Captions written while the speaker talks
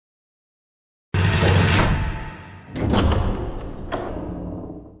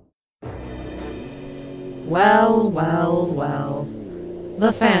Well, well, well.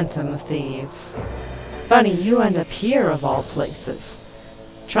 The Phantom Thieves. Funny you end up here of all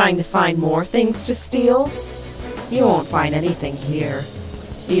places. Trying to find more things to steal? You won't find anything here.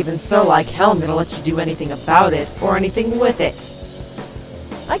 Even so, like hell, I'm gonna let you do anything about it, or anything with it.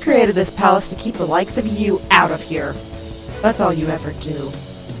 I created this palace to keep the likes of you out of here. That's all you ever do.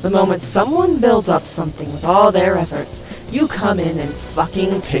 The moment someone builds up something with all their efforts, you come in and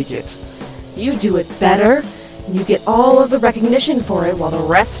fucking take it. You do it better, and you get all of the recognition for it while the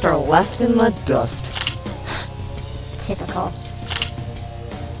rest are left in the dust. Typical.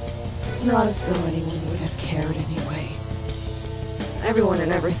 It's not as though anyone would have cared anyway. Everyone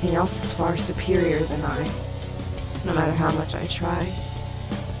and everything else is far superior than I, no matter how much I try.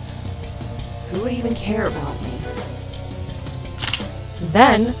 Who would even care about me?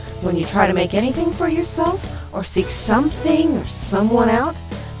 Then, when you try to make anything for yourself, or seek something or someone out,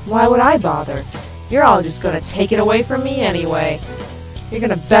 why would I bother? You're all just gonna take it away from me anyway. You're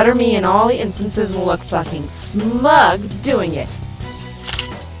gonna better me in all the instances and look fucking smug doing it.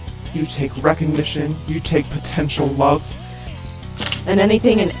 You take recognition, you take potential love. And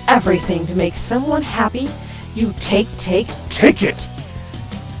anything and everything to make someone happy, you take it!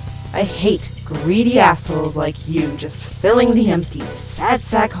 I hate greedy assholes like you just filling the empty, sad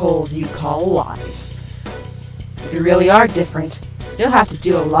sack holes you call lives. If you really are different, you'll have to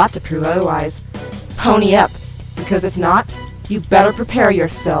do a lot to prove otherwise. Pony up, because if not, you better prepare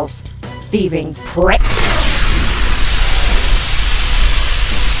yourselves, thieving pricks!